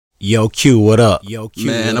Yo, Q, what up? Yo, Q,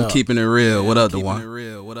 man, I'm keeping it real. What up,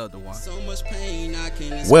 Duan?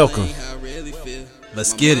 Welcome.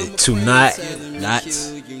 Let's get it. To not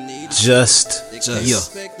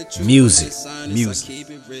just music,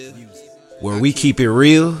 where we keep it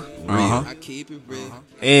real,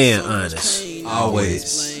 and honest.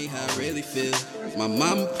 Always. My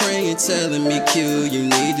mama praying, telling me, Q, you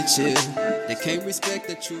need to chill. They can't respect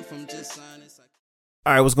the truth from just honest.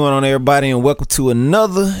 All right, what's going on, everybody, and welcome to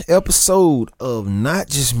another episode of Not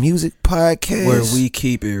Just Music Podcast, Where we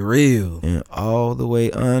keep it real and all the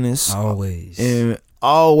way honest. Always. And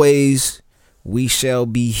always, we shall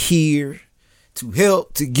be here to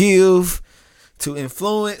help, to give, to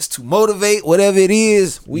influence, to motivate, whatever it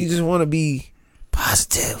is. We just want to be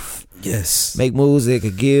positive. Yes. Make moves that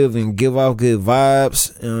could give and give off good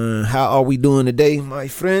vibes. How are we doing today, my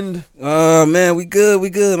friend? Man, we good.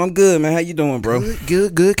 I'm good, man. How you doing, bro?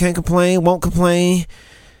 Good. Can't complain, won't complain.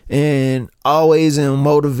 And always am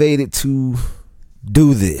motivated to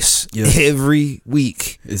do this every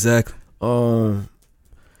week. Exactly.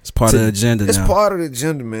 It's part of the agenda now. It's part of the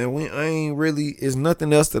agenda, man. It's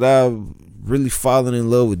nothing else that I've really fallen in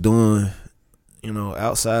love with doing. You know,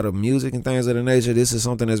 outside of music and things of that nature, this is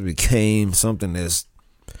something that's became something that's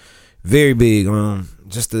very big.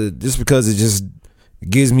 Just because it just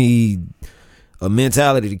gives me a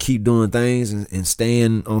mentality to keep doing things and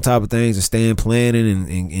staying on top of things and staying planning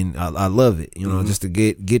and I love it. You know, just to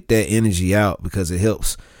get that energy out, because it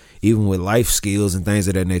helps even with life skills and things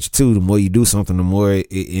of that nature too. The more you do something, the more it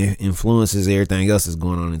influences everything else that's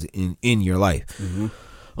going on in your life.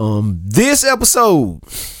 This episode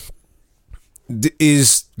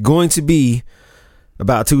is going to be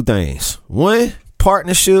about two things. One,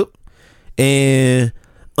 partnership, and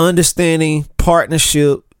understanding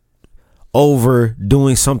partnership over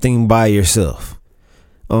doing something by yourself.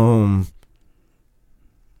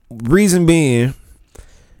 Reason being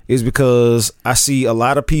is because I see a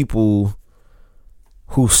lot of people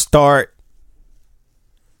who start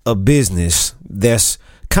a business that's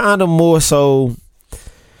kind of more so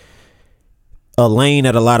a lane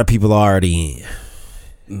that a lot of people are already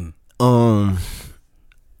in. One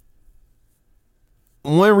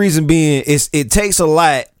reason being is it takes a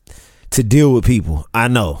lot to deal with people. I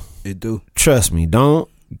know it do. Trust me. Don't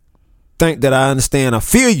think that I understand. I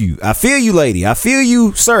feel you, lady. I feel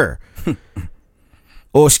you, sir.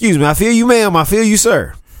 Or excuse me, I feel you, ma'am. I feel you,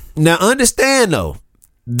 sir. Now understand though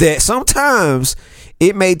that sometimes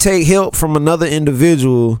it may take help from another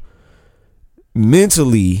individual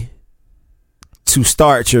mentally to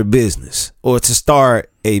start your business or to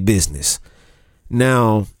start a business.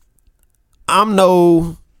 Now, I'm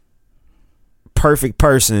no perfect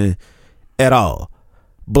person at all,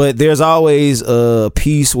 but there's always a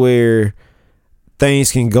piece where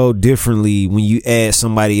things can go differently when you add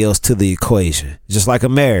somebody else to the equation. Just like a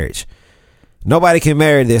marriage. Nobody can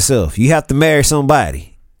marry themselves. You have to marry somebody.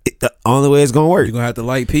 The only way it's gonna work. You're gonna have to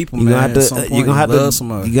like people, man. You're gonna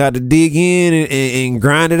have to dig in and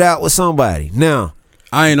grind it out with somebody. Now,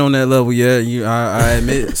 I ain't on that level yet. I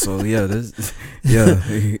admit. So yeah,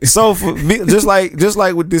 So for me, just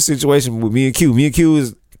like with this situation with me and Q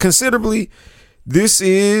is considerably. This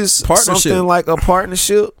is something like a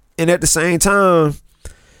partnership, and at the same time,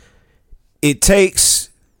 it takes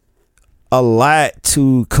a lot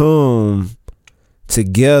to come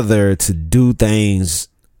together to do things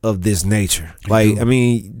of this nature. Like, I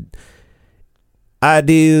mean,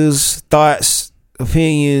 ideas, thoughts,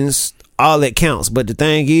 opinions, all that counts. But the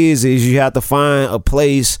thing is you have to find a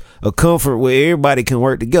place of comfort where everybody can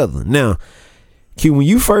work together. Now, Q, when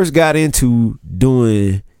you first got into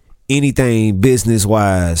doing anything business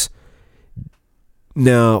wise,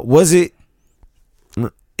 now was it,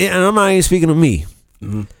 and I'm not even speaking of me,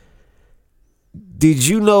 did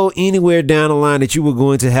you know anywhere down the line that you were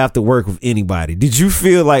going to have to work with anybody? Did you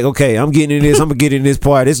feel like, okay, I'm getting in this, I'm gonna get in this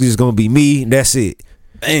part, this is just gonna be me, that's it?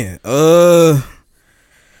 Man, I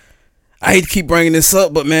hate to keep bringing this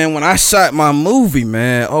up, but man, when I shot my movie,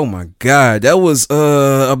 man, oh my God, that was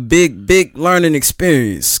a big learning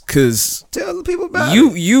experience. Cause tell the people about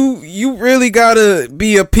you really gotta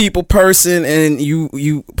be a people person, and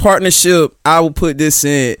you partnership. I will put this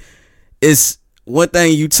in. It's one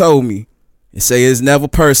thing you told me. You say it's never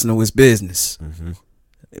personal, it's business.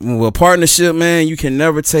 Well, partnership, man, you can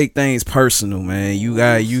never take things personal, man. You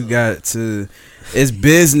got to. It's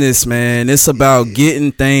business, man. It's about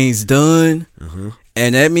getting things done.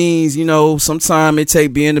 And that means, you know, sometimes it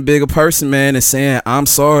take being a bigger person, man, and saying, I'm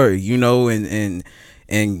sorry, you know, and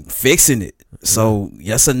fixing it. So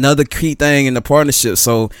that's another key thing in the partnership.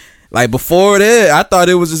 So Like before that, I thought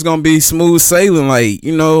it was just gonna be smooth sailing. Like,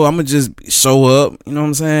 you know, I'm gonna just show up. You know what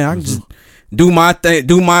I'm saying? I can just do my thing,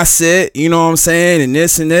 do my set. You know what I'm saying? And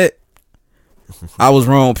this and that. I was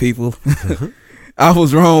wrong, people. I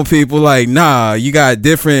was wrong, people. Like, nah, you got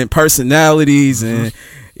different personalities, and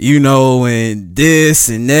you know, and this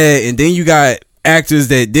and that, and then you got actors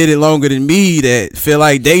that did it longer than me that feel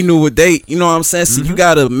like they knew what they. You know what I'm saying? So you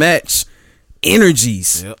gotta match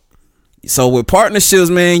energies. Yep. So with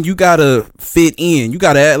partnerships, man, you gotta fit in. You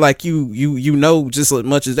gotta act like you know just as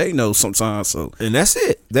much as they know sometimes. So, and that's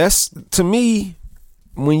it. That's, to me,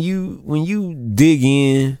 when you dig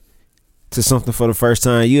in to something for the first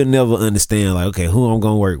time, you'll never understand, like, okay, who I'm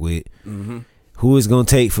gonna work with, who it's gonna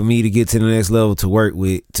take for me to get to the next level to work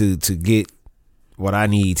with to get what I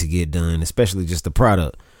need to get done, especially just the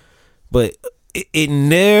product. But it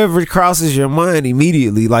never crosses your mind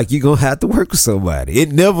immediately like you're gonna have to work with somebody.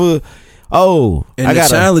 It never. Oh, and the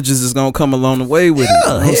challenges is gonna come along the way with it. You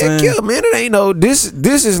know heck yeah, man. It ain't no this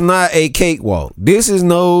is not a cakewalk. This is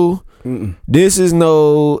no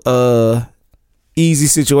easy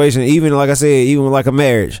situation. Even like I said, even like a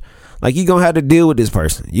marriage, like you're gonna have to deal with this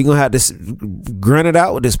person. You're gonna have to grunt it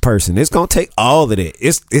out with this person. It's gonna take all of that.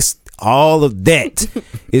 It's all of that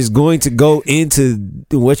is going to go into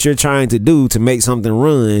what you're trying to do to make something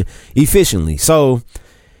run efficiently. So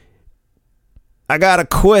I got a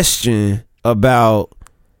question about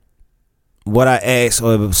what I asked,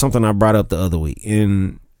 or something I brought up the other week,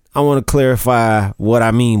 and I want to clarify what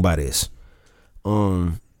I mean by this.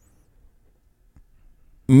 Me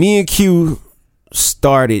and Q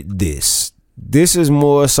started this. This is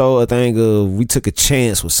more so a thing of we took a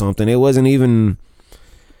chance with something. It wasn't even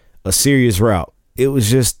a serious route. It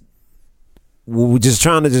was just, we were just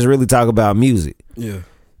trying to just really talk about music. Yeah.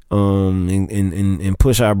 And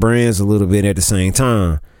push our brands a little bit at the same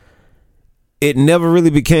time. It never really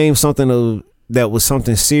became something that was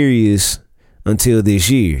something serious until this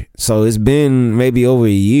year. So it's been maybe over a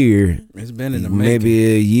year. It's been in the making.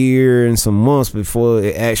 Maybe a year and some months before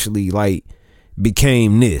it actually like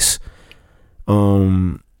became this.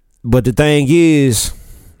 But the thing is,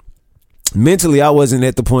 mentally I wasn't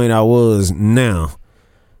at the point I was now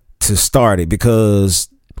to start it, because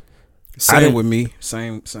same with me.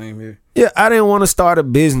 Same here. Yeah, I didn't want to start a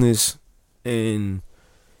business and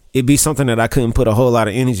it be something that I couldn't put a whole lot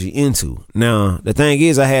of energy into. Now, the thing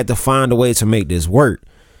is, I had to find a way to make this work.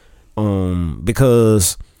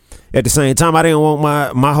 Because at the same time, I didn't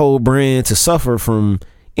want my whole brand to suffer from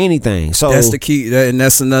anything. So that's the key, and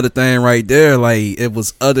that's another thing right there. Like, it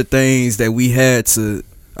was other things that we had to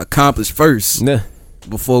accomplish first. Yeah.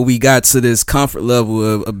 Before we got to this comfort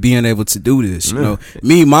level of being able to do this, you know,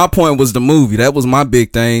 my point was the movie. That was my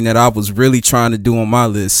big thing that I was really trying to do on my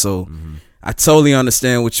list. So I totally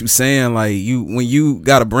understand what you're saying. Like, when you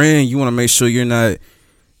got a brand, you want to make sure you're not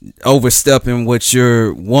overstepping what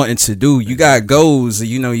you're wanting to do. You got goals,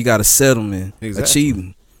 you know, you got to set them and achieve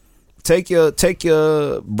them. Take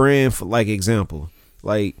your brand for like example.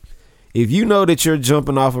 Like, if you know that you're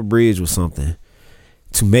jumping off a bridge with something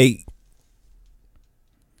to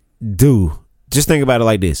just think about it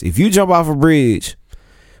like this. If you jump off a bridge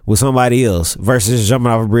with somebody else versus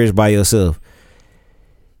jumping off a bridge by yourself,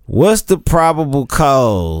 what's the probable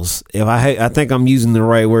cause? If I think I'm using the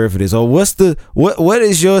right word for this, or what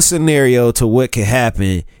is your scenario to what could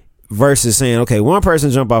happen versus saying, okay, one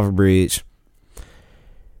person jump off a bridge,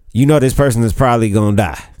 you know this person is probably gonna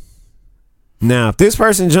die. Now, if this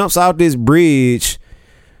person jumps off this bridge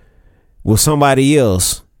with somebody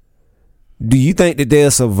else, do you think that they'll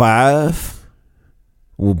survive?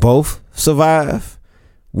 Will both survive?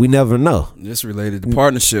 We never know. It's related to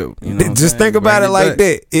partnership. You know, just think about it like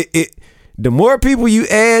that. It the more people you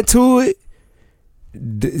add to it.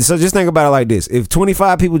 So just think about it like this: if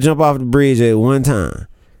 25 people jump off the bridge at one time,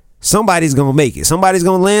 somebody's gonna make it. Somebody's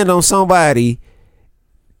gonna land on somebody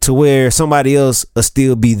to where somebody else will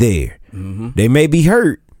still be there. They may be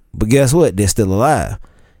hurt, but guess what? They're still alive.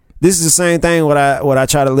 This is the same thing what I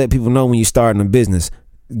try to let people know when you're starting a business.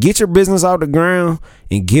 Get your business off the ground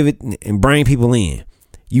and give it and bring people in.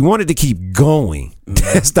 You want it to keep going.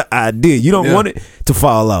 That's the idea. You don't want it to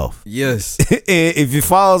fall off. Yes. And if it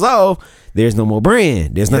falls off, there's no more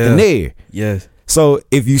brand. There's nothing there. Yes. So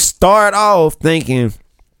if you start off thinking,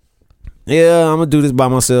 yeah, I'm gonna do this by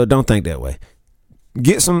myself, don't think that way.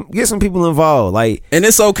 Get some people involved, like, and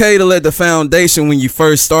it's okay to let the foundation when you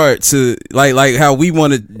first start to like how we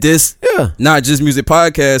wanted this, not just music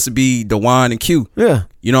podcast, to be Duan and Q. Yeah,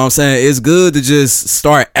 you know what I'm saying. It's good to just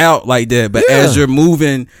start out like that, but as you're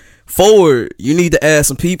moving forward, you need to add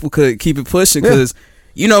some people, could keep it pushing, because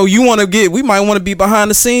you know, we might want to be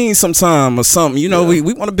behind the scenes sometime or something. You know, we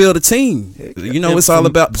want to build a team. You know, it's all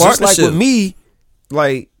about partnership. Just like with me,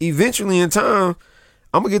 like eventually in time,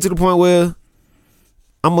 I'm gonna get to the point where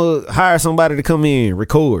I'm gonna hire somebody to come in,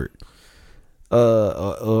 record,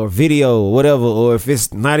 or video or whatever, or if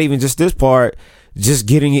it's not even just this part, just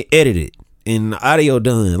getting it edited and the audio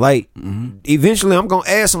done. Like eventually I'm gonna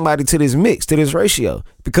add somebody to this mix, to this ratio,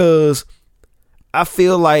 because I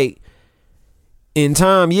feel like in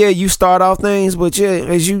time, you start off things, but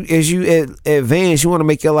as you advance, you want to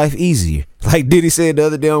make your life easier. Like Diddy said the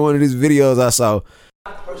other day on one of these videos I saw.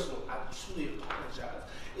 Personal, I truly apologize.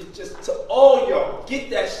 It's just to all y'all, get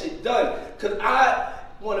that shit done, cause I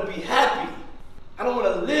want to be happy. I don't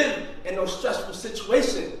want to live in no stressful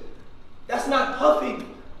situation. That's not Puffy.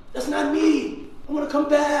 That's not me. I want to come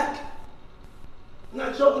back. I'm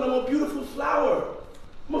not joking. I'm a beautiful flower.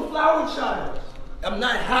 I'm a flower child. I'm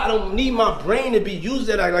not hot. I don't need my brain to be used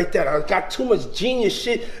like that. I got too much genius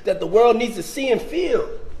shit that the world needs to see and feel.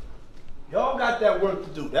 Y'all got that work to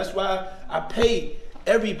do. That's why I pay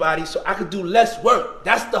everybody so I could do less work.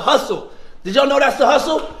 That's the hustle. Did y'all know that's the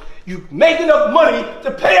hustle? You make enough money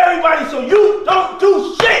to pay everybody so you don't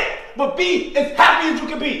do shit, but be as happy as you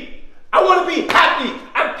can be. I want to be happy.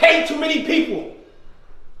 I pay too many people.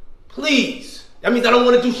 Please. That means I don't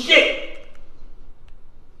want to do shit.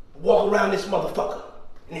 Walk around this motherfucker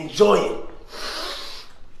and enjoy it.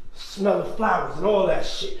 Smell the flowers and all that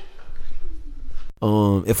shit.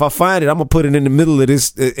 If I find it, I'm gonna put it in the middle of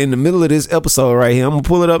this episode right here. I'm gonna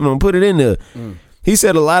pull it up and I'm gonna put it in there. He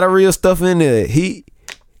said a lot of real stuff in there.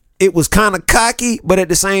 It was kind of cocky, but at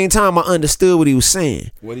the same time, I understood what he was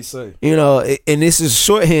saying. What'd he say? You know, and this is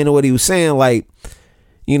shorthand of what he was saying. Like,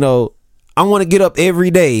 you know, I want to get up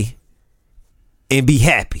every day and be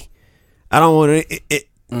happy. I don't want to.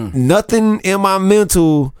 Nothing in my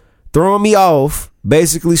mental throwing me off,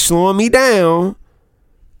 basically slowing me down.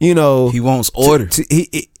 You know, he wants order.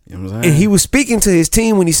 And he was speaking to his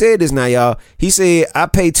team when he said this. Now, y'all, he said, I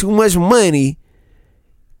pay too much money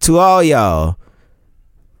to all y'all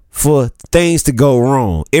for things to go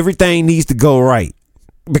wrong. Everything needs to go right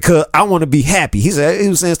because I want to be happy. He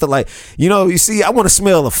was saying stuff like, you know, you see, I want to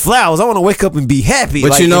smell the flowers. I want to wake up and be happy.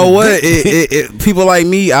 But like, you know what? People like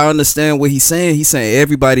me, I understand what he's saying. He's saying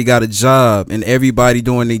everybody got a job, and everybody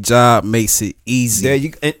doing their job makes it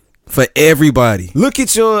easy for everybody. Look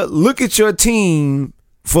at your team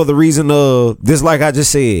for the reason of this. Like I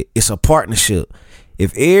just said, it's a partnership.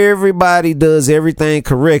 If everybody does everything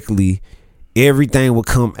correctly, everything will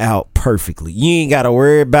come out perfectly. You ain't got to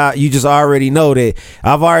worry about, you just already know that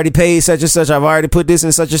I've already paid such and such. I've already put this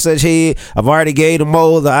in such and such head. I've already gave the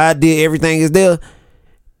mold, the idea, everything is there.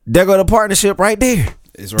 There go the partnership right there.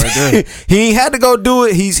 It's right there. He ain't had to go do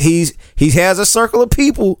it. He has a circle of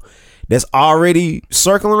people that's already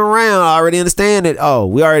circling around, already understand that, oh,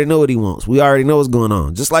 we already know what he wants. We already know what's going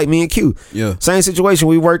on. Just like me and Q. Yeah. Same situation.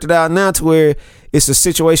 We worked it out now to where it's a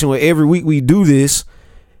situation where every week we do this.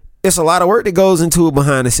 It's a lot of work that goes into it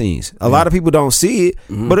behind the scenes. A lot of people don't see it,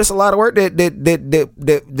 but it's a lot of work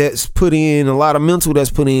that's put in, a lot of mental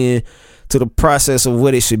that's put in to the process of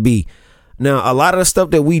what it should be. Now, a lot of the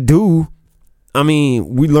stuff that we do, I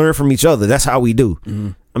mean, we learn from each other. That's how we do.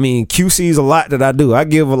 I mean, Q sees a lot that I do. I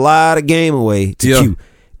give a lot of game away to Q.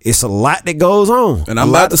 It's a lot that goes on. And I'm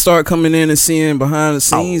about to start coming in and seeing behind the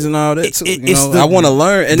scenes and all that too. I want to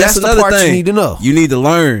learn. And that's another thing. You need to know. You need to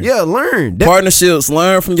learn. Yeah, learn. Partnerships,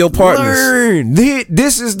 learn from your partners. Learn.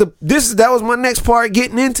 That was my next part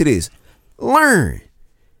getting into this. Learn.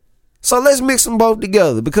 So let's mix them both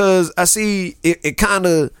together because I see they kind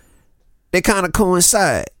of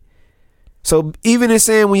coincide. So even in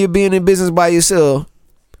saying when you're being in business by yourself,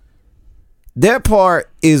 that part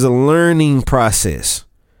is a learning process.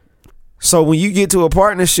 So when you get to a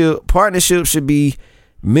partnership should be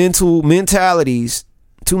two mentalities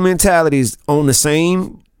on the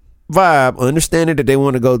same vibe, understanding that they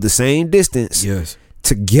want to go the same distance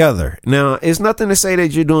together. Now, it's nothing to say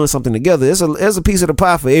that you're doing something together. It's a piece of the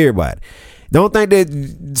pie for everybody. Don't think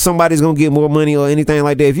that somebody's going to get more money or anything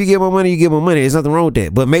like that. If you get more money, you get more money. There's nothing wrong with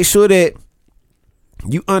that. But make sure that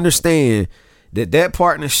you understand that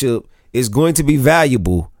partnership is going to be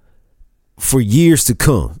valuable for years to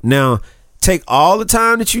come. Now, take all the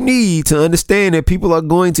time that you need to understand that people are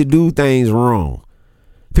going to do things wrong.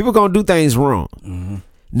 People are going to do things wrong.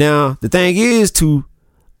 Now, the thing is to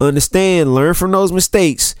understand, learn from those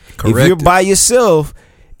mistakes. If you're by yourself,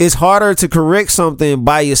 it's harder to correct something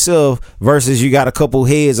by yourself versus you got a couple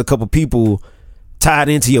heads, a couple people tied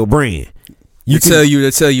into your brand.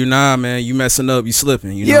 They tell you, nah, man, you messing up, you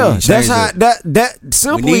slipping. You know, yeah, you that's how it. that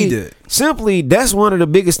We need it. simply that's one of the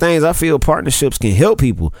biggest things I feel partnerships can help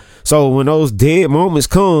people. So when those dead moments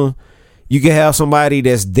come, you can have somebody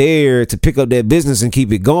that's there to pick up that business and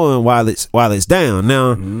keep it going while it's down.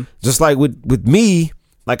 Now, just like with me,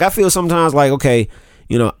 like I feel sometimes like, okay,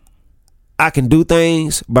 you know, I can do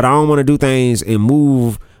things, but I don't want to do things and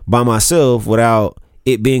move by myself without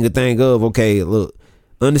it being a thing of, okay, look,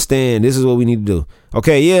 understand this is what we need to do.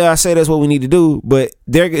 Okay, yeah, I say that's what we need to do, but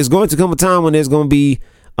there is going to come a time when there's going to be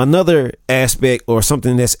another aspect or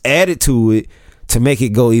something that's added to it to make it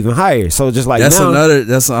go even higher. So just like that's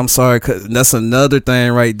now, I'm sorry, 'cause that's another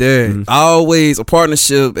thing right there. Always a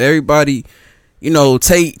partnership. Everybody, you know,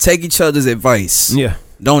 take each other's advice. yeah.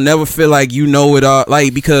 Don't never feel like you know it all,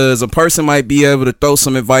 like, because a person might be able to throw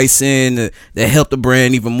some advice in that help the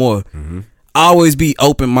brand even more. Always be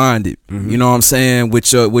open minded. You know what I'm saying,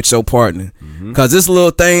 with your partner, because it's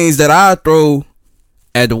little things that I throw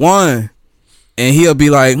at the one. And he'll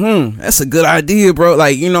be like, that's a good idea, bro.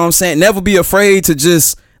 Like, you know what I'm saying? Never be afraid to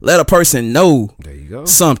just let a person know There you go.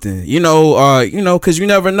 something, you know, because you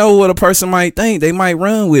never know what a person might think. They might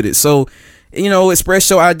run with it. So, you know, express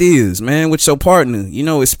your ideas, man, with your partner. You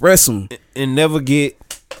know, express them. And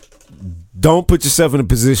don't put yourself in a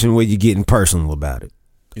position where you're getting personal about it.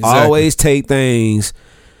 Exactly. Always take things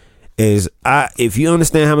if you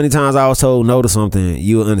understand how many times I was told no to something,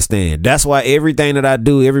 you'll understand. That's why everything that I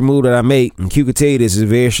do, every move that I make, and Q could tell you this, is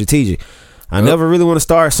very strategic. I never really want to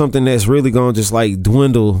start something that's really going to just like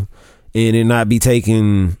dwindle and it not be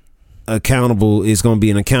taken accountable. It's going to be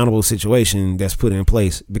an accountable situation that's put in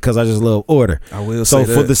place, because I just love order. I will so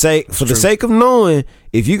say for that. the sake of knowing,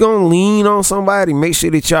 if you're going to lean on somebody, make sure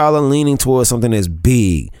that y'all are leaning towards something that's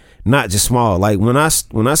big, not just small. Like when I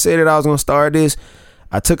said that I was going to start this,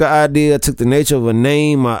 I took an idea, I took the nature of a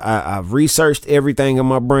name, I researched everything in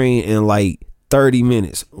my brain in like 30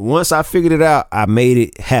 minutes. Once I figured it out, I made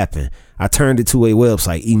it happen. I turned it to a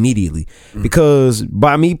website immediately, because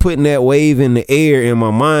by me putting that wave in the air in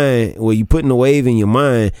my mind, where you putting the wave in your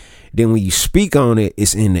mind, then when you speak on it,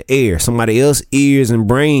 it's in the air. Somebody else's ears and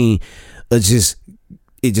brain it just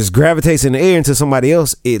gravitates in the air into somebody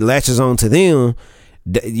else. It latches on to them.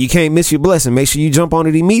 You can't miss your blessing. Make sure you jump on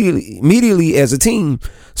it immediately as a team.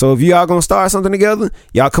 So if y'all gonna start something together,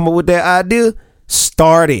 y'all come up with that idea,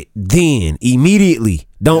 start it then immediately.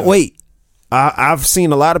 Don't wait. I've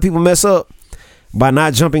seen a lot of people mess up by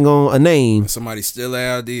not jumping on a name. Somebody steal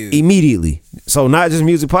their idea immediately. So Not Just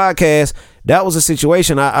Music Podcast, that was a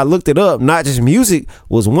situation. I looked it up. Not Just Music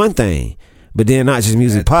was one thing, but then Not Just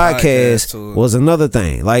Music Podcast was another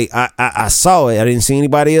thing. Like I saw it. I didn't see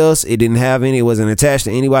anybody else. It didn't have any. It wasn't attached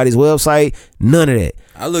to anybody's website. None of that.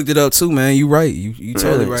 I looked it up too, man. You right. You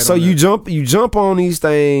totally right. So you jump on these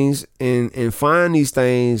things and find these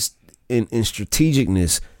things in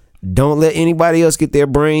strategicness. Don't let anybody else get their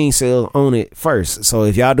brain cell on it first. So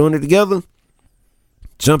if y'all doing it together,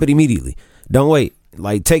 jump it immediately. Don't wait.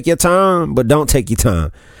 Like, take your time, but don't take your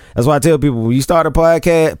time. That's why I tell people, when you start a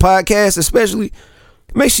podcast especially,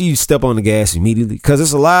 make sure you step on the gas immediately, because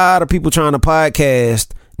there's a lot of people trying to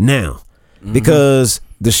podcast now, because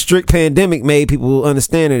the strict pandemic made people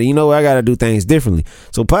understand that, you know, I got to do things differently.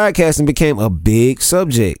 So podcasting became a big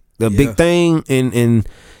subject, big thing, and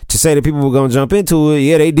to say that people were going to jump into it,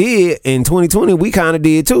 yeah, they did. In 2020, we kind of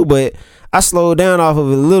did too, but I slowed down off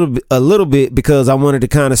of it a little bit because I wanted to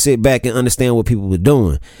kind of sit back and understand what people were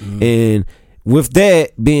doing. And with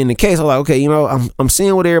that being the case, I'm like, okay, you know, I'm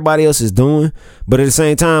seeing what everybody else is doing, but at the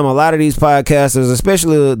same time, a lot of these podcasters,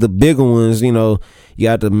 especially the bigger ones, you know, you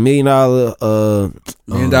got the $1 million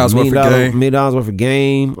worth of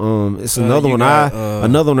game. It's another one.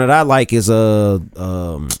 Another one that I like is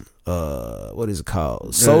what is it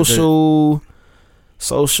called? Social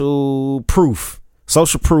Proof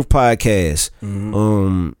podcast.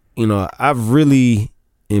 You know, I've really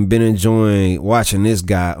been enjoying watching this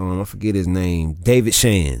guy. I forget his name. David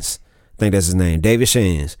Shands. I think that's his name. David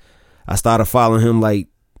Shands. I started following him like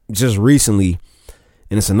just recently,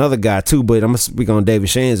 and it's another guy too, but I'm gonna speak on David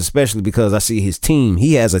Shands especially because I see his team.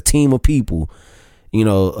 He has a team of people, you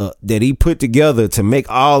know, that he put together to make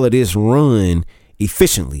all of this run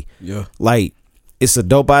efficiently. Yeah, like, it's a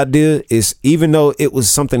dope idea. It's, even though it was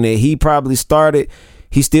something that he probably started,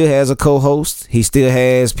 he still has a co-host. He still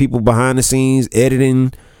has people behind the scenes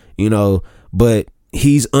editing, you know, but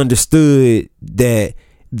he's understood that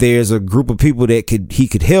there's a group of people that he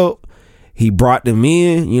could help. He brought them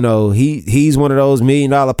in, you know. He's one of those $1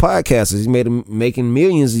 million podcasters. He's making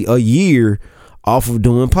millions a year off of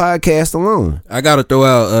doing podcasts alone. I gotta throw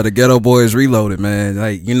out the Ghetto Boys Reloaded, man.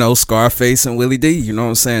 Like, you know, Scarface and Willie D. You know what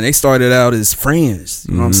I'm saying? They started out as friends.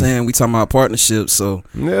 You know what I'm saying? We talking about partnerships, so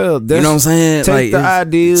Yeah, you know what I'm saying? Take Like, the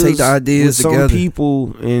ideas with together. some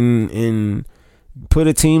people and put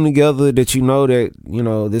a team together that you know that, you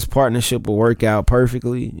know, this partnership will work out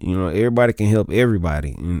perfectly. You know, everybody can help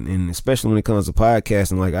everybody, and especially when it comes to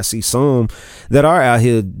podcasting. Like, I see some that are out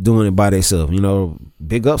here doing it by themselves. You know,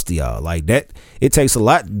 big ups to y'all. Like that, it takes a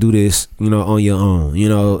lot to do this, you know, on your own. You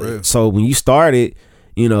know, so when you start it,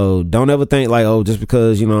 you know, don't ever think like, oh, just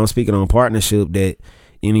because, you know, I'm speaking on partnership that,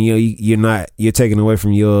 you know, you're taking away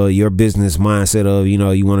from your business mindset of, you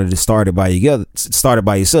know, you wanted to start it by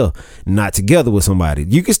yourself, not together with somebody.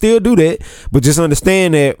 You can still do that, but just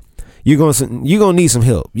understand that you're gonna need some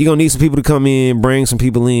help. You're gonna need some people to come in, bring some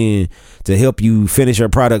people in to help you finish your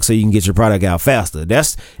product so you can get your product out faster.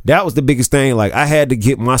 That was the biggest thing. Like, I had to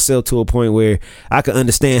get myself to a point where I could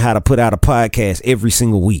understand how to put out a podcast every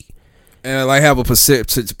single week. And like have a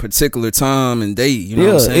particular time and date, you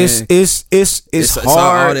know what I'm saying? It's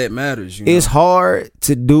hard. All that matters. You know? It's hard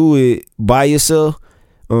to do it by yourself.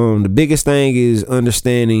 The biggest thing is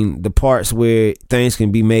understanding the parts where things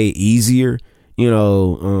can be made easier. You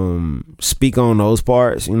know, speak on those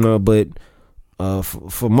parts. You know, but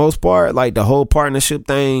for most part, like the whole partnership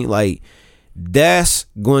thing, like that's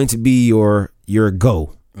going to be your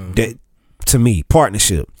goal. That, to me,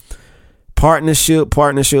 partnership, man.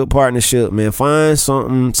 Find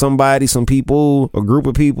somebody, some people, a group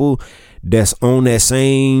of people that's on that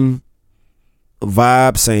same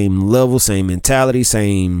vibe, same level, same mentality,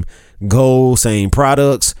 same goal, same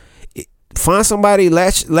products. Find somebody,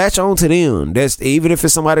 latch on to them. That's, even if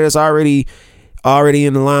it's somebody that's already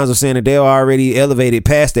in the lines of saying that they're already elevated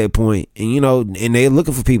past that point, and you know, and they're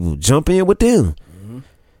looking for people. Jump in with them.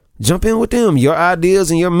 Jump in with them. Your ideas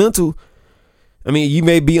and your mental. I mean, you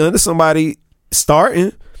may be under somebody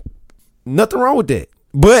starting. Nothing wrong with that.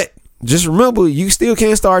 But just remember, you still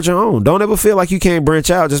can't start your own. Don't ever feel like you can't branch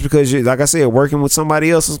out just because you're, like I said, working with somebody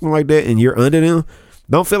else or something like that and you're under them.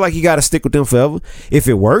 Don't feel like you got to stick with them forever. If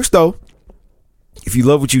it works, though, if you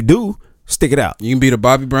love what you do, stick it out. You can be the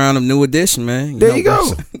Bobby Brown of New Edition, man. There you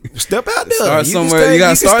go. Step out there. Start somewhere. You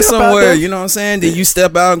got to start somewhere. You know what I'm saying? Then you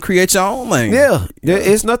step out and create your own lane. Yeah.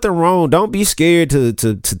 It's nothing wrong. Don't be scared to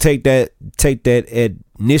take that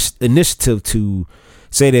initiative to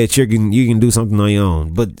say that you can do something on your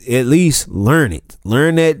own, but at least learn it.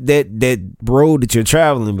 Learn that road that you're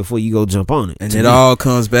traveling before you go jump on it. And it all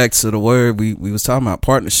comes back to the word we was talking about,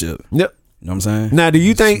 partnership. Yep. You know what I'm saying? Now, do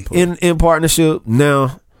you think in partnership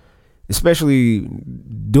now, especially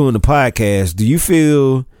doing the podcast, do you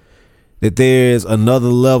feel that there's another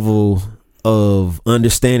level of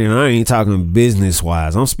understanding? I ain't talking business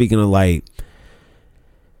wise. I'm speaking of like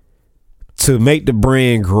to make the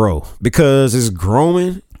brand grow, because it's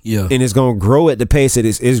growing, and it's gonna grow at the pace that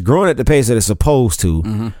it's growing at the pace that it's supposed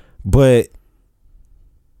to. But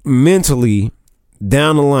mentally,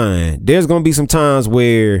 down the line, there's gonna be some times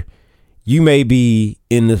where you may be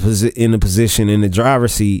in the position in the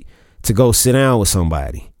driver's seat to go sit down with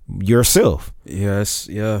somebody yourself. Yes,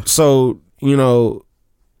 yeah. So, you know,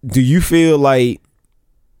 do you feel like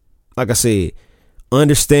I said,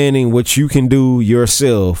 understanding what you can do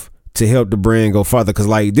yourself to help the brand go farther? Because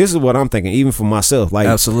like, this is what I'm thinking, even for myself. Like,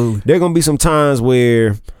 absolutely, there gonna be some times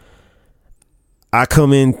where I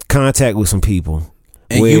come in contact with some people,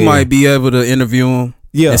 and you might be able to interview them,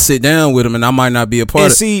 and sit down with them, and I might not be a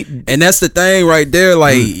part of it. And that's the thing right there.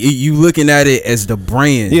 Like, you looking at it as the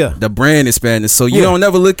brand, the brand expanding. So you don't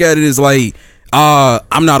never look at it as like,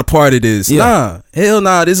 I'm not a part of this. Nah, hell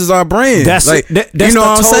nah. This is our brand. That's like, that's you know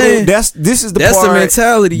what I'm saying? That's the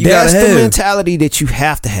mentality you gotta have. That's the mentality that you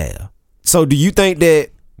have to have. So do you think that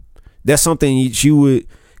that's something you would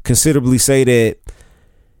considerably say that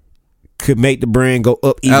could make the brand go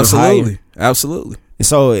up even higher? Absolutely. And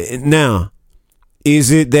so now,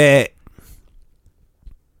 is it that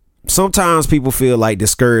sometimes people feel like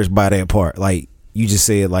discouraged by that part? Like you just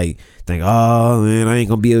said, like, think, oh man, I ain't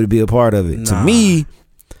gonna be able to be a part of it. Nah.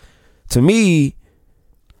 To me,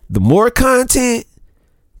 the more content,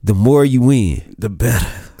 the more you win, the better.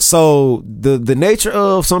 So the nature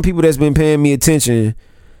of some people that's been paying me attention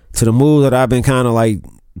to the moves that I've been kind of like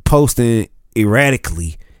posting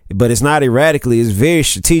erratically, but it's not erratically, it's very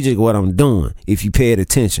strategic what I'm doing if you pay it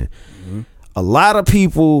attention. A lot of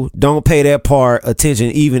people don't pay that part attention,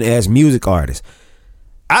 even as music artists.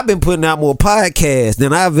 I've been putting out more podcasts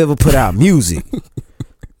than I've ever put out music.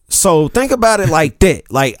 So think about it like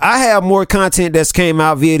that. Like, I have more content that's came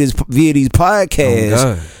out via these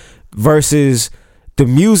podcasts versus the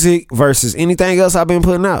music versus anything else I've been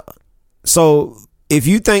putting out. So if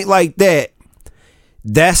you think like that,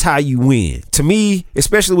 that's how you win. To me,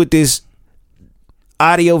 especially with this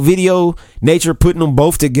audio video nature, putting them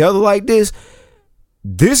both together like this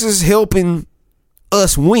is helping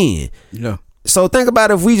us win. Yeah. So think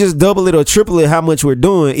about if we just double it or triple it, how much we're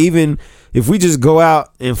doing. Even if we just go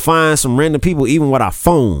out and find some random people, even with our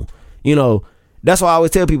phone, you know, that's why I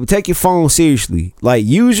always tell people, take your phone seriously. Like,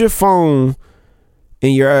 use your phone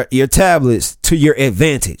and your tablets to your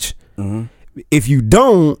advantage. Mm-hmm. If you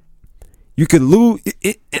don't, you could lose.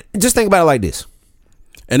 Just think about it like this.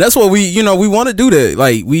 And that's what we want to do that.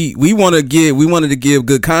 Like we wanted to give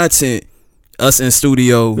good content, us in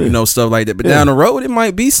studio, stuff like that. But down the road, it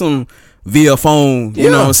might be some via phone, you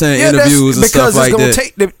know what I'm saying, interviews and stuff like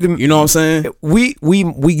that. You know what I'm saying?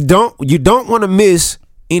 You don't want to miss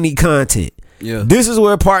any content. Yeah. This is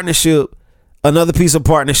where another piece of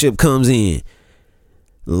partnership comes in.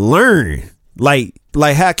 Learn. Like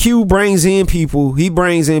how Q brings in people, he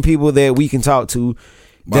brings in people that we can talk to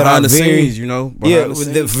that behind are the very,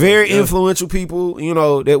 scenes, the very influential people,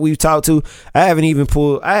 that we've talked to. I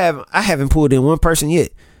haven't pulled in one person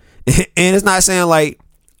yet. And it's not saying like,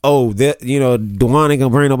 oh, that Duan ain't gonna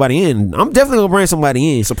bring nobody in. I'm definitely gonna bring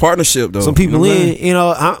somebody in. It's a partnership though. Some people in.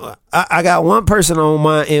 I got one person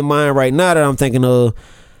in mind right now that I'm thinking of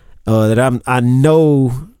that I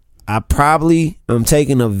know I probably am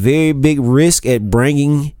taking a very big risk at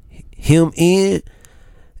bringing him in,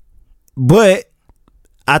 but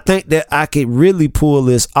I think that I could really pull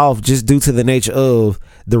this off just due to the nature of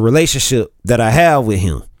the relationship that I have with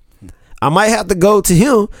him. I might have to go to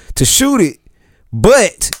him to shoot it,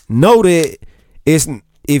 but know that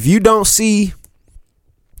if you don't see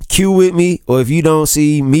Q with me, or if you don't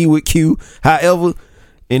see me with Q, however,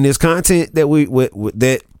 in this content that we're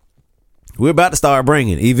about to start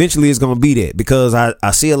bringing, eventually it's gonna be that, because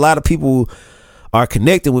I see a lot of people are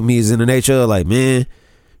connecting with me is in the nature of like, man,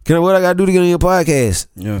 what I gotta do to get on your podcast?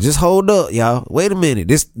 Yeah. Just hold up, y'all. Wait a minute.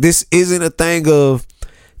 This isn't a thing of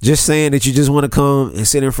just saying that you just want to come and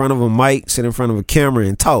sit in front of a mic, sit in front of a camera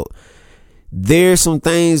and talk. There's some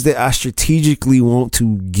things that I strategically want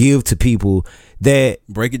to give to people that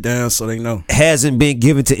break it down so they know hasn't been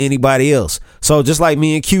given to anybody else. So just like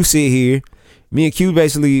me and Q sit here, me and Q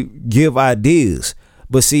basically give ideas,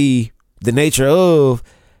 but see the nature of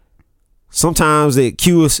sometimes that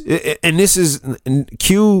Q is, and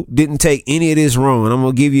Q didn't take any of this wrong. And I'm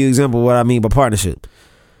gonna give you an example of what I mean by partnership.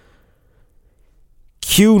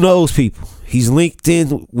 Q knows people. He's linked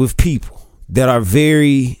in with people that are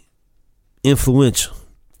very influential.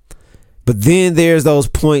 But then there's those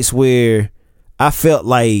points where I felt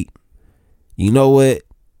like, you know what?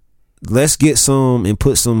 Let's get some and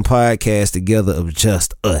put some podcasts together of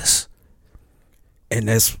just us. And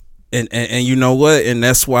that's and you know what? And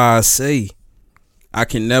that's why I say I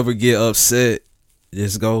can never get upset.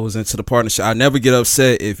 This goes into the partnership. I never get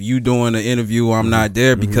upset if you doing an interview, I'm not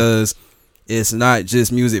there, because it's not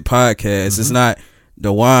just music podcast. It's not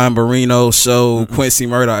the Juan Barino show, Quincy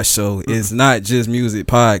Murdoch show. It's not just music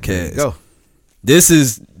podcast. Go. This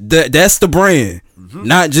is that's the brand,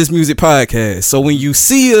 not just music podcast. So when you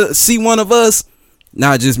see one of us,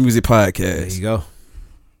 not just music podcast. There you go.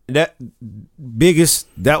 That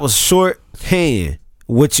was shorthand.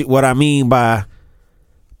 What I mean by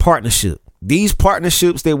partnership. These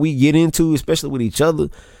partnerships that we get into, especially with each other,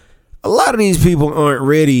 a lot of these people aren't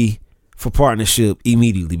ready for partnership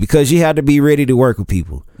immediately, because you have to be ready to work with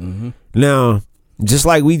people. Now, just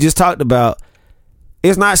like we just talked about,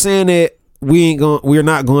 it's not saying that we're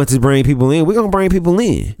not going to bring people in. We're gonna bring people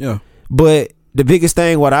in. Yeah. But the biggest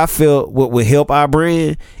thing, what I felt, what would help our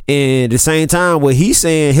brand, and at the same time, what he's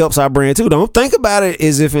saying helps our brand too. Don't think about it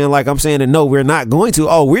as if like I'm saying that no, we're not going to.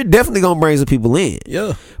 Oh, we're definitely gonna bring some people in.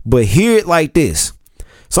 Yeah. But hear it like this: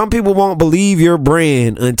 some people won't believe your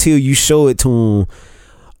brand until you show it to them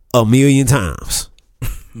 1,000,000 times.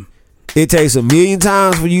 It takes 1,000,000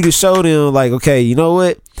 times for you to show them, like, okay, you know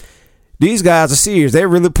what? These guys are serious. They're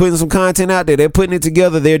really putting some content out there. They're putting it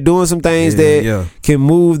together. They're doing some things can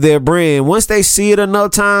move their brand. Once they see it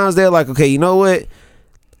enough times, they're like, okay, you know what?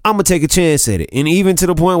 I'm going to take a chance at it. And even to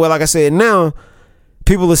the point where, like I said, now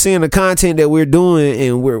people are seeing the content that we're doing,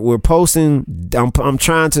 and we're posting. I'm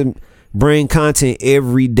trying to bring content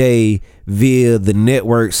every day via the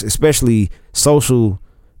networks, especially social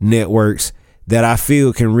networks, that I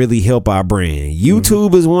feel can really help our brand.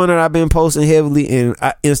 YouTube is one that I've been posting heavily, and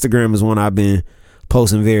Instagram is one I've been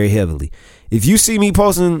posting very heavily. If you see me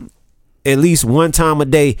posting at least one time a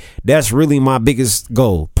day, that's really my biggest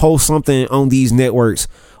goal. Post something on these networks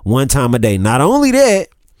one time a day. Not only that,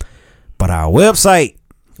 but our website.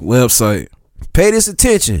 Pay this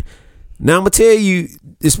attention. Now I'm gonna tell you,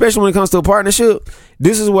 especially when it comes to a partnership,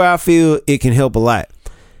 this is where I feel it can help a lot.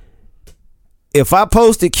 If I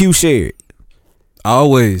post it, Q shared.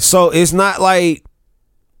 Always. So it's not like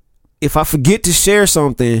if I forget to share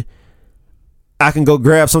something, I can go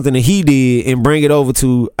grab something that he did and bring it over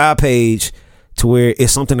to our page to where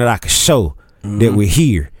it's something that I can show that we're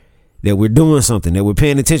here, that we're doing something, that we're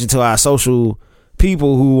paying attention to our social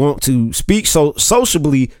people who want to speak so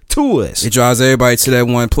sociably to us. It draws everybody to that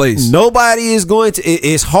one place. Nobody is going to.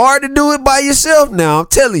 It's hard to do it by yourself now. I'm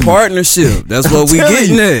telling you. Partnership. That's what we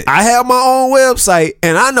getting at. I have my own website,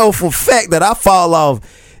 and I know for a fact that I fall off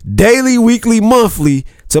daily, weekly, monthly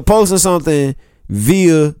to posting something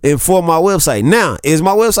via and for my website. Now, is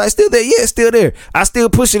my website still there? Yeah, it's still there. I still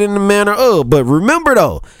push it in the manner of. But remember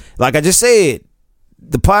though, like I just said,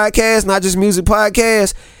 the podcast, Not Just Music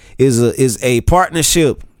Podcast, is a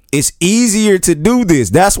partnership. It's easier to do this.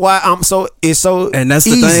 That's why it's so and that's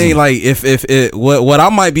the easy. thing. Like if it what I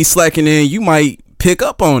might be slacking in, you might pick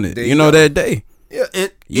up on it. You know that day. Yeah,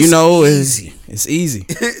 easy. It's easy.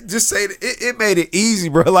 Just say that it made it easy,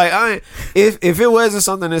 bro. Like if it wasn't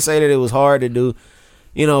something to say that it was hard to do,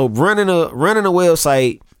 running a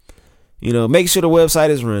website, make sure the website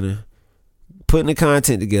is running, putting the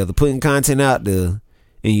content together, putting content out there,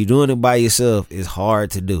 and you doing it by yourself is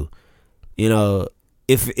hard to do.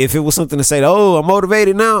 If it was something to say, oh, I'm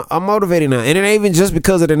motivated now, and it ain't even just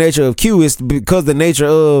because of the nature of Q. It's because the nature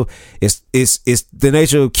of it's the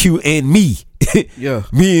nature of Q and me. Yeah,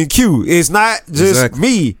 me and Q. It's not just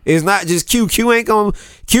me. It's not just Q. Q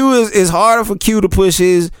is harder for Q to push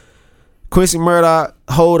his Quincy Murdoch,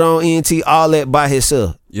 Hold On, ENT, all that by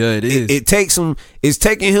himself. Yeah, it is. It's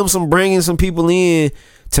taking him bringing some people in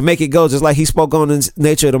to make it go. Just like he spoke on the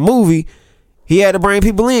nature of the movie. He had to bring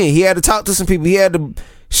people in. He had to talk to some people. He had to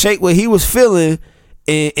shake what he was feeling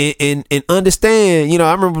and understand.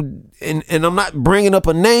 I remember, and I'm not bringing up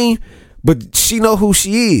a name, but she know who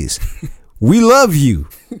she is. We love you.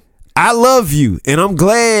 I love you, and I'm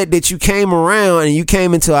glad that you came around and you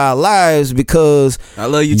came into our lives because I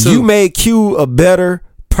love you too. You made Q a better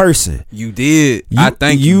person. You did. I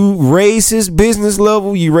thank you. You raised his business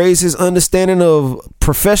level. You raised his understanding of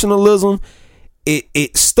professionalism.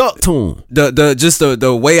 It stuck to him.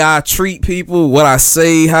 The way I treat people, what I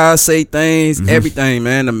say, how I say things, everything,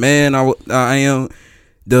 man. The man I am,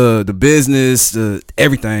 the business, the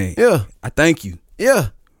everything. Yeah, I thank you. Yeah,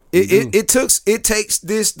 it takes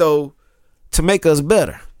this though to make us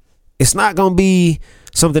better. It's not gonna be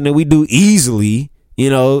something that we do easily.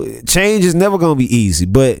 Change is never gonna be easy.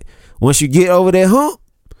 But once you get over that hump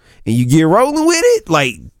and you get rolling with it,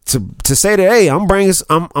 like. To say that, hey, I'm bringing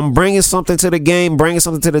something to the game, bringing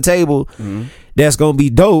something to the table that's gonna be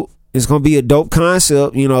dope. It's gonna be a dope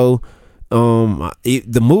concept. The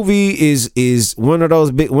movie is one of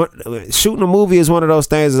those big. Shooting a movie is one of those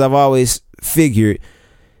things that I've always figured.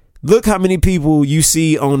 Look how many people you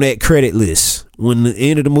see on that credit list when the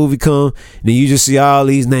end of the movie come, then you just see all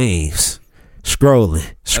these names scrolling.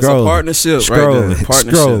 That's a partnership, scrolling, right there.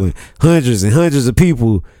 Partnership. Scrolling. Hundreds and hundreds of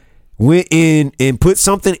people went in and put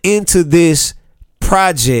something into this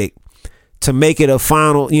project to make it a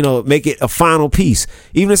final, piece.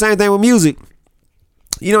 Even the same thing with music.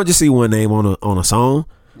 You don't just see one name on a song.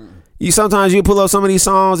 Sometimes you pull up some of these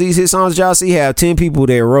songs, these hit songs y'all see have 10 people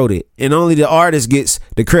that wrote it, and only the artist gets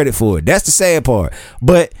the credit for it. That's the sad part.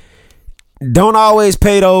 But don't always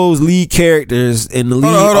pay those lead characters and the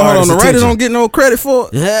lead artists. The writer don't get no credit for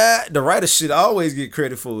it. Yeah, the writer should always get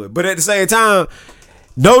credit for it. But at the same time,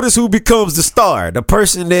 notice who becomes the star, the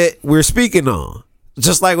person that we're speaking on.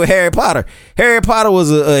 Just like with Harry Potter. Harry Potter was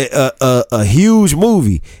a huge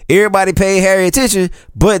movie. Everybody paid Harry attention,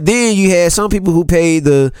 but then you had some people who paid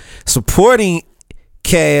the supporting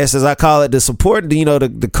cast, as I call it, the supporting,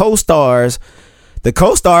 the co-stars. The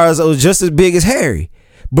co-stars was just as big as Harry,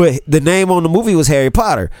 but the name on the movie was Harry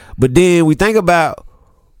Potter. But then we think about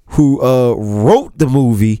who wrote the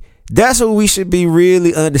movie. That's what we should be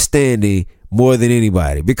really understanding more than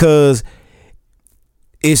anybody, because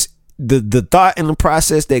it's the thought and the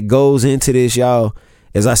process that goes into this, y'all.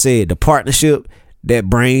 As I said, the partnership that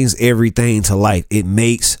brings everything to life. It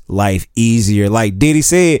makes life easier. Like Diddy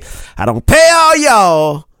said, I don't pay all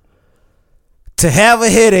y'all to have a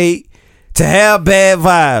headache, to have bad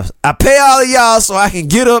vibes. I pay all of y'all so I can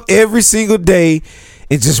get up every single day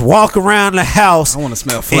and just walk around the house. I want to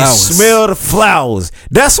smell flowers. And smell the flowers.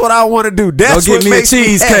 That's what I want to do. That's Go what get me a makes me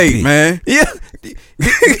cheesecake, happy. man. Yeah.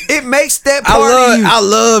 It makes that part of you. I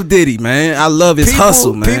love Diddy, man. I love his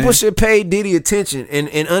hustle, man. People should pay Diddy attention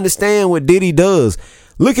and understand what Diddy does.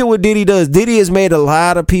 Look at what Diddy does. Diddy has made a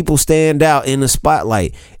lot of people stand out in the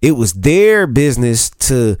spotlight. It was their business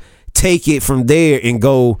to take it from there and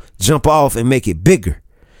go jump off and make it bigger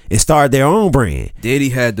and start their own brand. Diddy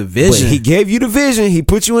had the vision. But he gave you the vision. He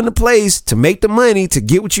put you in the place to make the money, to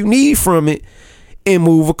get what you need from it and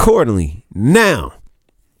move accordingly. Now,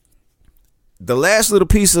 the last little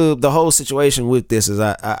piece of the whole situation with this is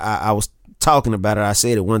I was talking about it. I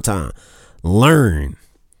said it one time. Learn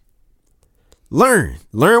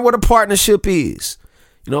what a partnership is.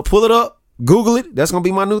 You know, pull it up, Google it. That's going to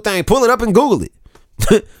be my new thing. Pull it up and Google it.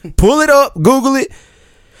 Pull it up, Google it.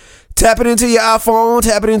 Tap it into your iPhone,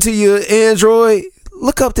 tap it into your Android.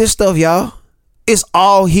 Look up this stuff, y'all. It's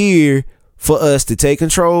all here for us to take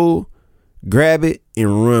control, grab it,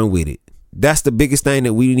 and run with it. That's the biggest thing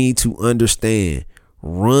that we need to understand.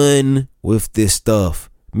 Run with this stuff.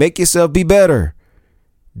 Make yourself be better.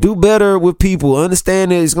 Do better with people.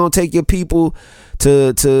 Understand that it's going to take your people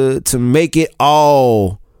to make it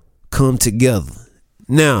all come together.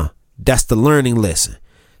 Now, that's the learning lesson.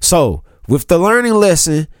 So, with the learning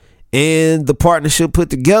lesson and the partnership put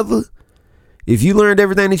together, if you learned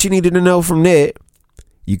everything that you needed to know from that,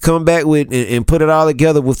 you come back with and put it all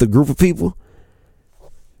together with a group of people,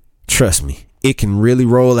 trust me, it can really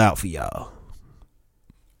roll out for y'all.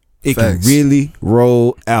 It Facts. can really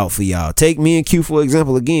roll out for y'all. Take me and Q for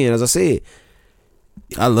example again. As I said,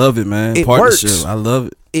 I love it, man. It Partnership. works. I love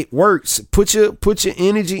it. It works. Put your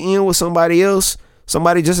energy in with somebody else.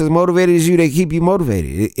 Somebody just as motivated as you. They keep you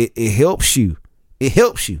motivated. It helps you. It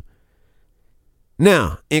helps you.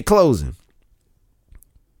 Now, in closing,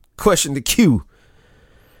 question to Q.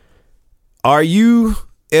 Are you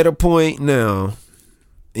at a point now,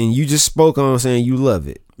 and you just spoke on saying you love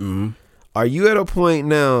it. Mm-hmm. Are you at a point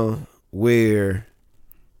now where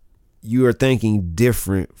you are thinking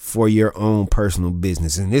different for your own personal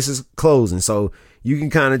business? And this is closing, so you can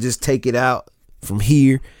kind of just take it out from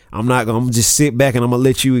here. I'm gonna just sit back and I'm gonna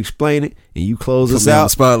let you explain it and you close us Put me on out. the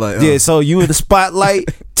spotlight. Yeah, so you in the spotlight.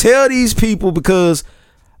 Tell these people, because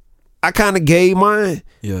I kind of gave mine.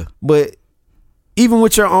 Yeah. But even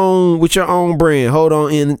with your own brand, Hold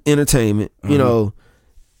On Entertainment, you know,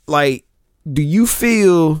 like, do you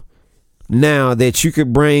feel now that you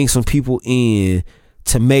could bring some people in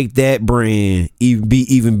to make that brand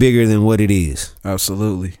even bigger than what it is?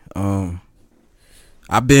 Absolutely.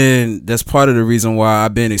 That's part of the reason why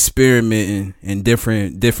I've been experimenting in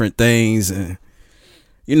different things and,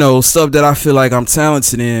 you know, stuff that I feel like I'm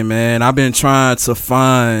talented in, man. I've been trying to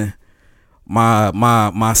find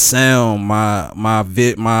my sound,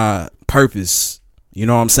 my purpose. You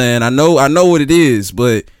know what I'm saying? I know what it is,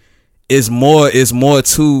 but it's more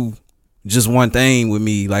to just one thing with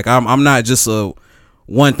me. Like I'm not just a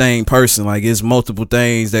one thing person. Like, it's multiple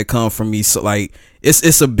things that come from me. So like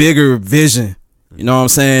it's a bigger vision. You know what I'm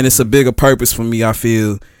saying? It's a bigger purpose for me, I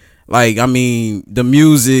feel. Like, I mean, the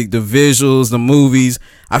music, the visuals, the movies,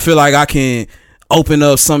 I feel like I can open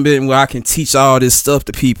up something where I can teach all this stuff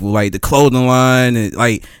to people, like the clothing line, and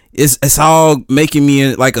like it's all making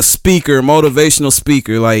me like a speaker, motivational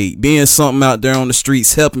speaker, like being something out there on the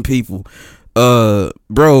streets, helping people.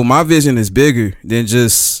 Bro, my vision is bigger than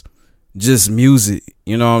just music.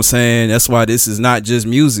 You know what I'm saying? That's why this is not just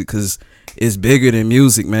music, because it's bigger than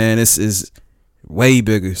music, man. It's way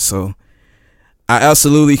bigger. So I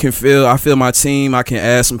absolutely I feel my team. I can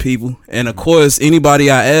add some people, and of course, anybody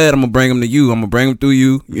I add, I'm gonna bring them to you. I'm gonna bring them through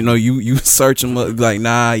you. You know, you search them up, like,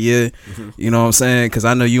 nah, yeah, you know what I'm saying? Because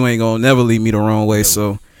I know you ain't gonna never lead me the wrong way.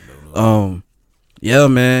 So, yeah,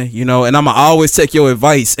 man. You know, and I'm gonna always take your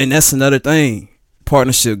advice, and that's another thing.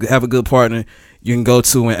 Partnership. Have a good partner you can go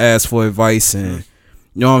to and ask for advice, and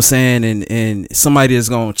you know what I'm saying, and somebody that's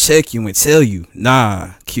gonna check you and tell you, nah,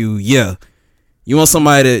 Q, yeah. You want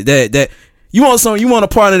somebody that you want a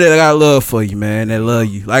partner that got love for you, man, that love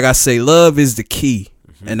you. Like I say, love is the key.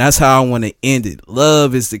 And that's how I want to end it.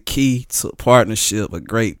 Love is the key to a partnership, a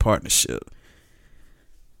great partnership.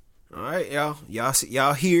 All right,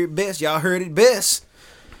 y'all hear it best. Y'all heard it best.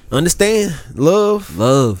 Understand?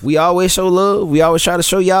 Love. We always show love. We always try to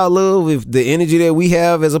show y'all love with the energy that we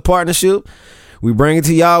have as a partnership. We bring it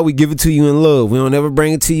to y'all. We give it to you in love. We don't ever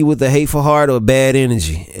bring it to you with a hateful heart or bad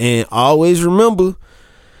energy. And always remember,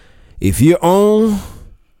 if you're on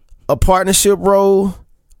a partnership role,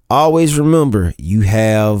 always remember you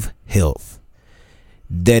have health.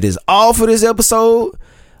 That is all for this episode.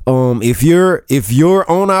 If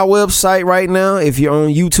you're on our website right now, if you're on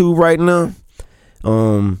YouTube right now,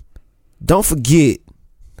 don't forget,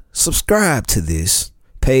 subscribe to this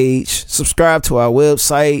page, subscribe to our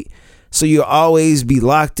website, so you'll always be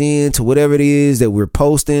locked in to whatever it is that we're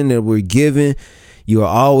posting, that we're giving. You'll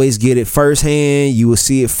always get it firsthand. You will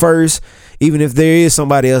see it first. Even if there is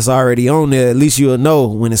somebody else already on there, at least you'll know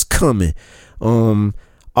when it's coming.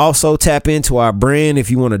 Also, tap into our brand if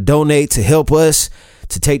you want to donate to help us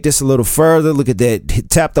to take this a little further. Look at that.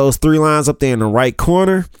 Tap those 3 lines up there in the right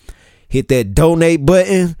corner. Hit that donate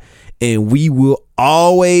button, and we will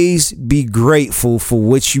always be grateful for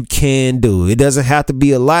what you can do. It doesn't have to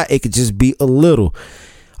be a lot. It could just be a little.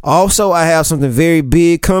 Also, I have something very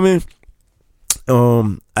big coming.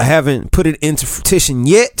 I haven't put it into fruition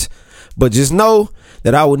yet, but just know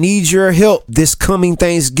that I will need your help this coming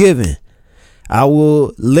Thanksgiving. I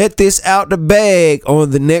will let this out the bag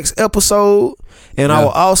on the next episode, and I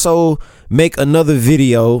will also make another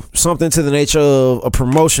video, something to the nature of a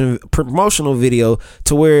promotional video,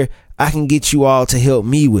 to where I can get you all to help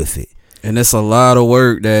me with it. And it's a lot of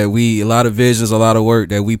work a lot of visions, a lot of work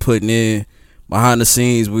that we putting in behind the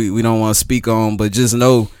scenes. We don't want to speak on, but just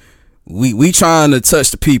know we trying to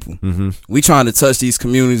touch the people. We trying to touch these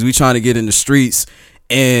communities. We trying to get in the streets.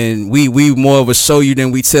 And we more of a show you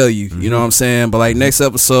than we tell you. You know what I'm saying? But like next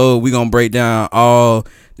episode, we gonna break down all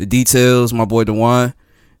the details. My boy Duan.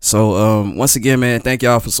 So once again, man, thank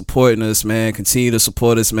y'all for supporting us, man. Continue to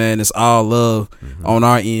support us, man. It's all love on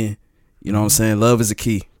our end. You know what I'm saying? Love is the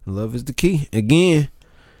key. Love is the key. Again,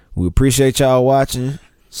 we appreciate y'all watching.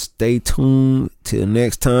 Stay tuned till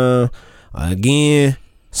next time. Again,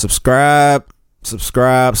 subscribe.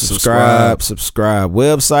 Website,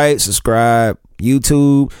 subscribe.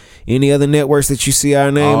 YouTube, any other networks that you see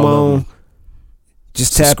our name on,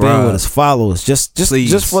 just tap in with us, follow us, just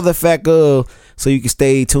for the fact of, so you can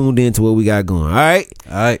stay tuned into what we got going. All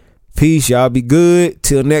right, peace. Y'all be good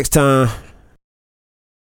till next time.